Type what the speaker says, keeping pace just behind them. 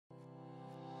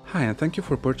Hi, and thank you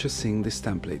for purchasing this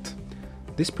template.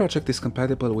 This project is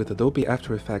compatible with Adobe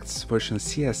After Effects version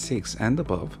CS6 and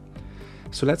above,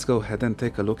 so let's go ahead and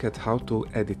take a look at how to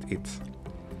edit it.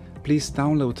 Please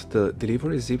download the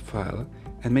delivery zip file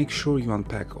and make sure you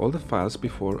unpack all the files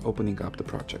before opening up the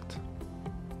project.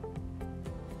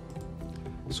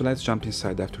 So let's jump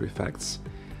inside After Effects.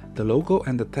 The logo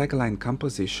and the tagline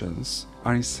compositions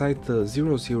are inside the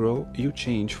 00 You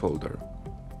Change folder.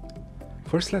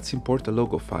 First, let's import the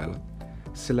logo file.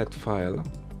 Select File,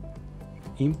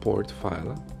 Import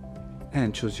File,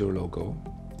 and choose your logo.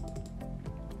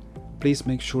 Please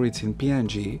make sure it's in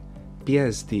PNG,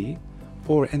 PSD,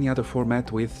 or any other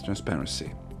format with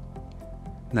transparency.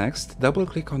 Next,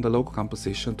 double-click on the logo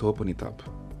composition to open it up.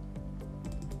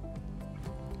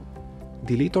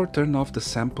 Delete or turn off the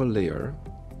sample layer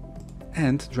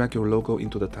and drag your logo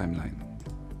into the timeline.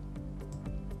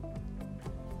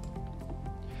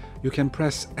 You can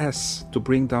press S to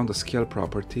bring down the scale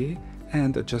property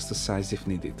and adjust the size if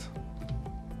needed.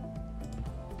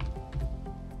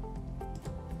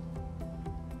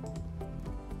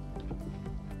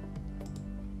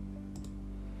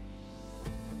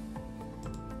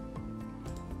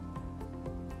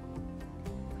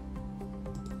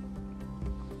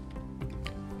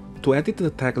 To edit the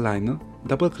tagline,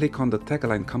 double-click on the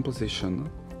tagline composition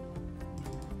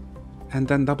and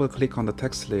then double-click on the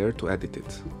text layer to edit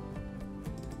it.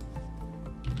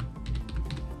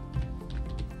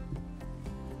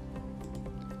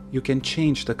 You can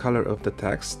change the color of the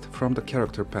text from the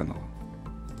character panel.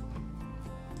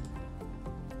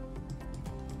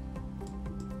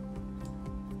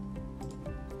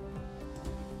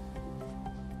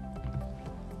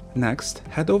 Next,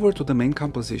 head over to the main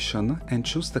composition and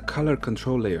choose the color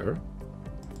control layer,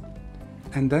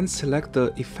 and then select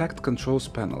the Effect Controls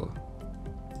panel.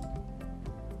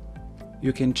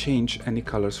 You can change any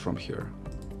colors from here.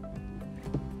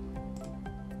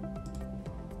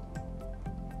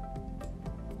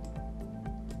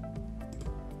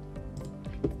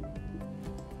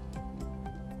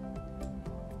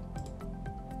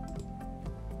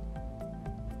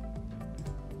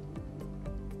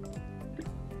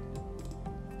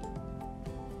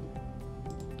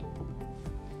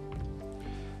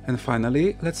 And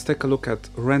finally, let's take a look at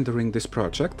rendering this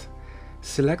project.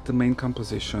 Select the main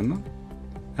composition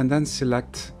and then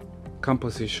select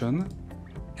Composition,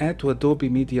 Add to Adobe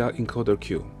Media Encoder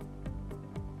Queue.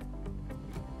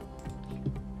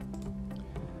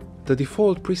 The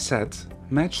default preset,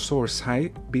 Match Source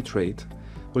High Bitrate,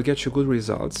 will get you good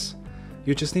results.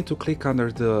 You just need to click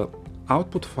under the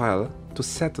output file to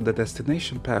set the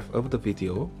destination path of the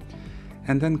video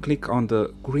and then click on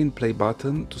the green play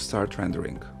button to start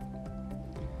rendering.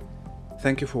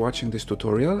 Thank you for watching this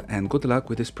tutorial and good luck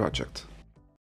with this project.